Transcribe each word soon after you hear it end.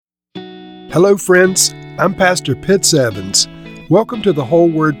Hello, friends. I'm Pastor Pitts Evans. Welcome to the Whole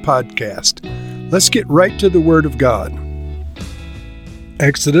Word Podcast. Let's get right to the Word of God.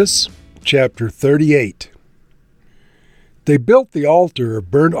 Exodus chapter 38. They built the altar of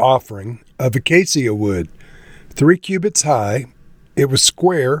burnt offering of acacia wood, 3 cubits high. It was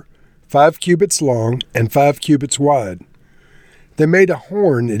square, 5 cubits long, and 5 cubits wide. They made a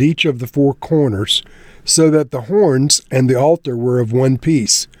horn at each of the 4 corners, so that the horns and the altar were of one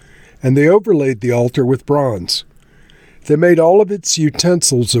piece, and they overlaid the altar with bronze. They made all of its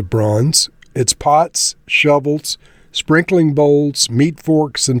utensils of bronze, its pots, shovels, sprinkling bowls, meat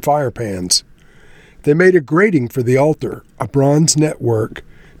forks, and fire pans. They made a grating for the altar, a bronze network,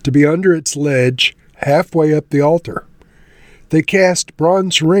 to be under its ledge halfway up the altar. They cast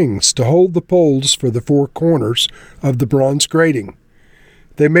bronze rings to hold the poles for the 4 corners of the bronze grating.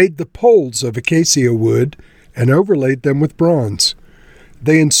 They made the poles of acacia wood and overlaid them with bronze.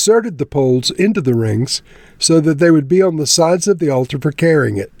 They inserted the poles into the rings so that they would be on the sides of the altar for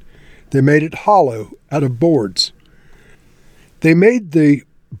carrying it. They made it hollow out of boards. They made the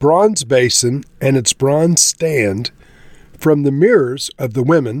bronze basin and its bronze stand from the mirrors of the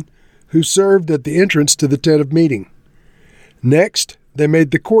women who served at the entrance to the tent of meeting. Next, they made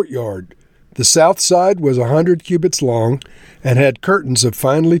the courtyard. The south side was 100 cubits long and had curtains of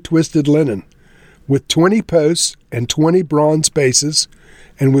finely twisted linen, with 20 posts and 20 bronze bases,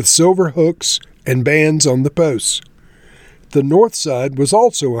 and with silver hooks and bands on the posts. The north side was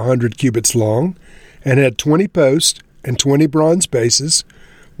also 100 cubits long, and had 20 posts and 20 bronze bases,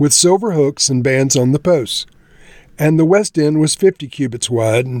 with silver hooks and bands on the posts. And the west end was 50 cubits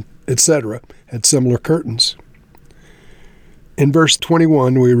wide, and etc., had similar curtains. In verse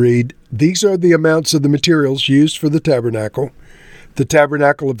 21 we read, "These are the amounts of the materials used for the tabernacle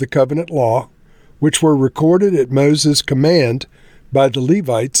of the covenant law, which were recorded at Moses' command by the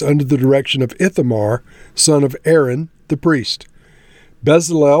Levites under the direction of Ithamar, son of Aaron, the priest.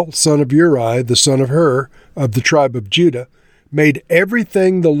 Bezalel, son of Uri, the son of Hur, of the tribe of Judah, made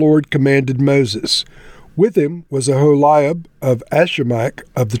everything the Lord commanded Moses. With him was Aholiab of Ashimach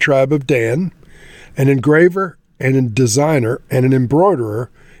of the tribe of Dan, an engraver and a designer and an embroiderer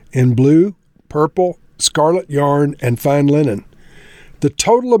in blue, purple, scarlet yarn, and fine linen. The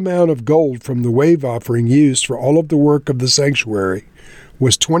total amount of gold from the wave offering used for all of the work of the sanctuary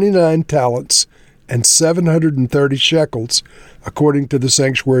was 29 talents and 730 shekels, according to the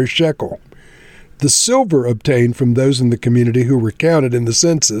sanctuary shekel. The silver obtained from those in the community who were counted in the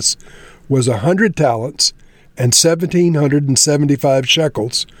census was 100 talents and 1,775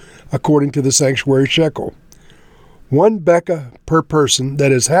 shekels, according to the sanctuary shekel. 1 bekah per person,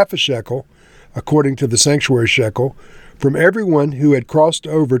 that is half a shekel, according to the sanctuary shekel, from everyone who had crossed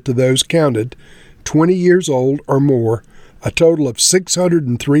over to those counted, 20 years old or more, a total of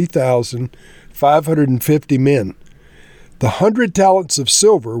 603,550 men. The 100 talents of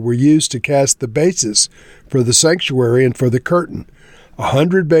silver were used to cast the bases for the sanctuary and for the curtain,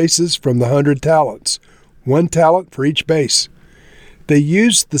 100 bases from the 100 talents, 1 talent for each base. They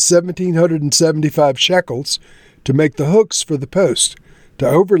used the 1,775 shekels to make the hooks for the post, to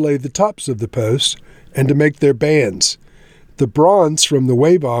overlay the tops of the posts, and to make their bands. The bronze from the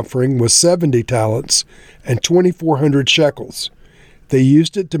wave offering was 70 talents and 2,400 shekels. They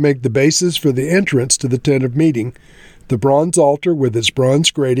used it to make the bases for the entrance to the tent of meeting, the bronze altar with its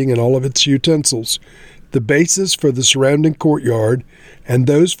bronze grating and all of its utensils, the bases for the surrounding courtyard, and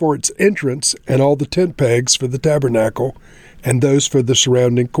those for its entrance, and all the tent pegs for the tabernacle, and those for the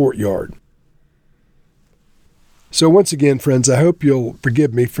surrounding courtyard." So once again, friends, I hope you'll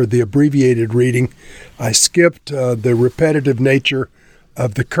forgive me for the abbreviated reading. I skipped the repetitive nature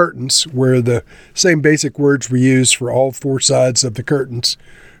of the curtains, where the same basic words were used for all 4 sides of the curtains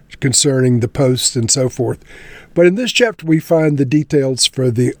concerning the posts and so forth. But in this chapter, we find the details for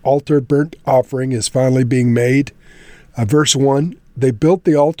the altar burnt offering is finally being made. Verse 1, "They built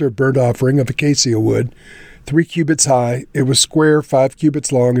the altar burnt offering of acacia wood, 3 cubits high. It was square, 5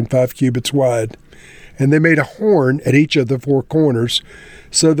 cubits long, and 5 cubits wide. And they made a horn at each of the 4 corners,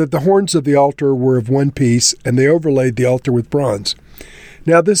 so that the horns of the altar were of one piece, and they overlaid the altar with bronze."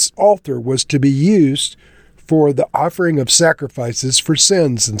 Now this altar was to be used for the offering of sacrifices for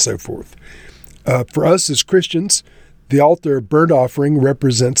sins and so forth. For us as Christians, the altar burnt offering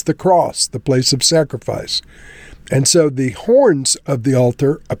represents the cross, the place of sacrifice. And so the horns of the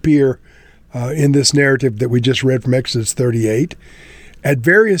altar appear in this narrative that we just read from Exodus 38. At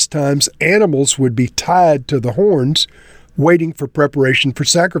various times, animals would be tied to the horns, waiting for preparation for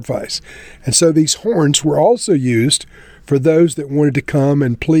sacrifice. And so these horns were also used for those that wanted to come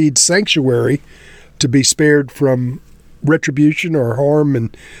and plead sanctuary to be spared from retribution or harm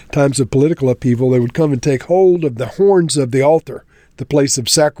in times of political upheaval, they would come and take hold of the horns of the altar, the place of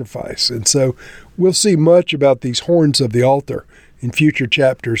sacrifice. And so we'll see much about these horns of the altar in future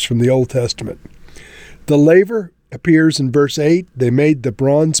chapters from the Old Testament. The laver appears in verse 8. They made the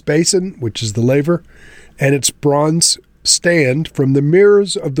bronze basin, which is the laver, and its bronze stand from the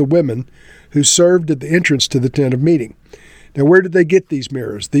mirrors of the women who served at the entrance to the tent of meeting. Now, where did they get these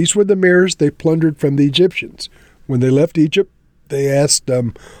mirrors? These were the mirrors they plundered from the Egyptians. When they left Egypt, they asked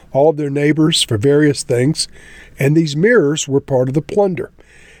all of their neighbors for various things, and these mirrors were part of the plunder.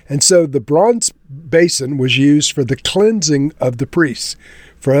 And so the bronze basin was used for the cleansing of the priests.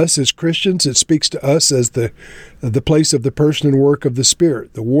 For us as Christians, it speaks to us as the place of the person and work of the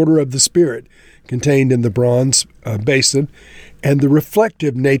Spirit, the water of the Spirit contained in the bronze basin, and the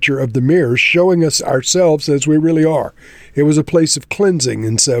reflective nature of the mirrors showing us ourselves as we really are. It was a place of cleansing,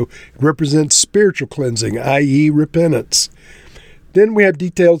 and so it represents spiritual cleansing, i.e. repentance. Then we have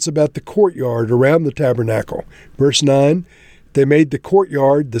details about the courtyard around the tabernacle. Verse 9, they made the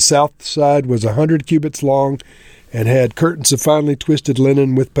courtyard. The south side was 100 cubits long and had curtains of finely twisted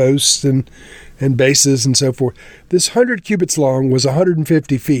linen with posts and bases and so forth. This 100 cubits long was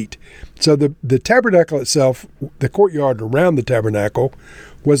 150 feet. So the tabernacle itself, the courtyard around the tabernacle,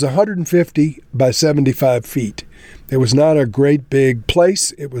 was 150 by 75 feet. It was not a great big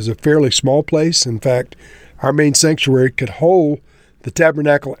place. It was a fairly small place. In fact, our main sanctuary could hold the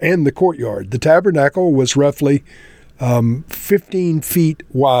tabernacle and the courtyard. The tabernacle was roughly 15 feet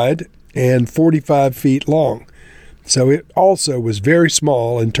wide and 45 feet long. So it also was very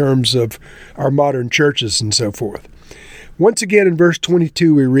small in terms of our modern churches and so forth. Once again, in verse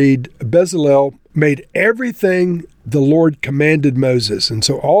 22, we read, Bezalel made everything the Lord commanded Moses. And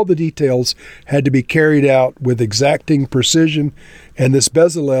so all the details had to be carried out with exacting precision. And this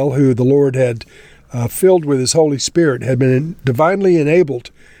Bezalel, who the Lord had filled with his Holy Spirit, had been divinely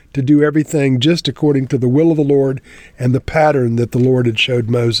enabled to do everything just according to the will of the Lord and the pattern that the Lord had showed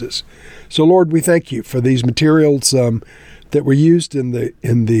Moses. So, Lord, we thank you for these materials that were used in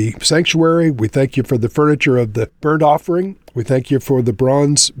the sanctuary. We thank you for the furniture of the burnt offering. We thank you for the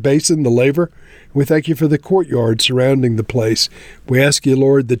bronze basin, the laver. We thank you for the courtyard surrounding the place. We ask you,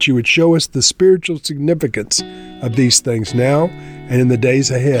 Lord, that you would show us the spiritual significance of these things now and in the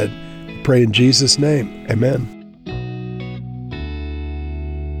days ahead. We pray in Jesus' name. Amen.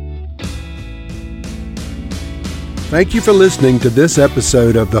 Thank you for listening to this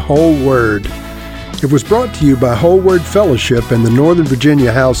episode of The Whole Word. It was brought to you by Whole Word Fellowship and the Northern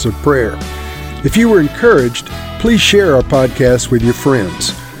Virginia House of Prayer. If you were encouraged, please share our podcast with your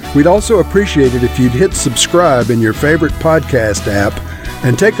friends. We'd also appreciate it if you'd hit subscribe in your favorite podcast app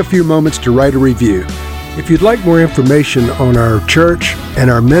and take a few moments to write a review. If you'd like more information on our church and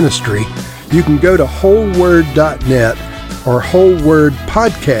our ministry, you can go to wholeword.net or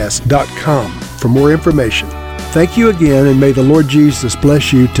wholewordpodcast.com for more information. Thank you again, and may the Lord Jesus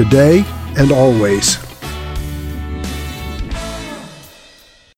bless you today and always.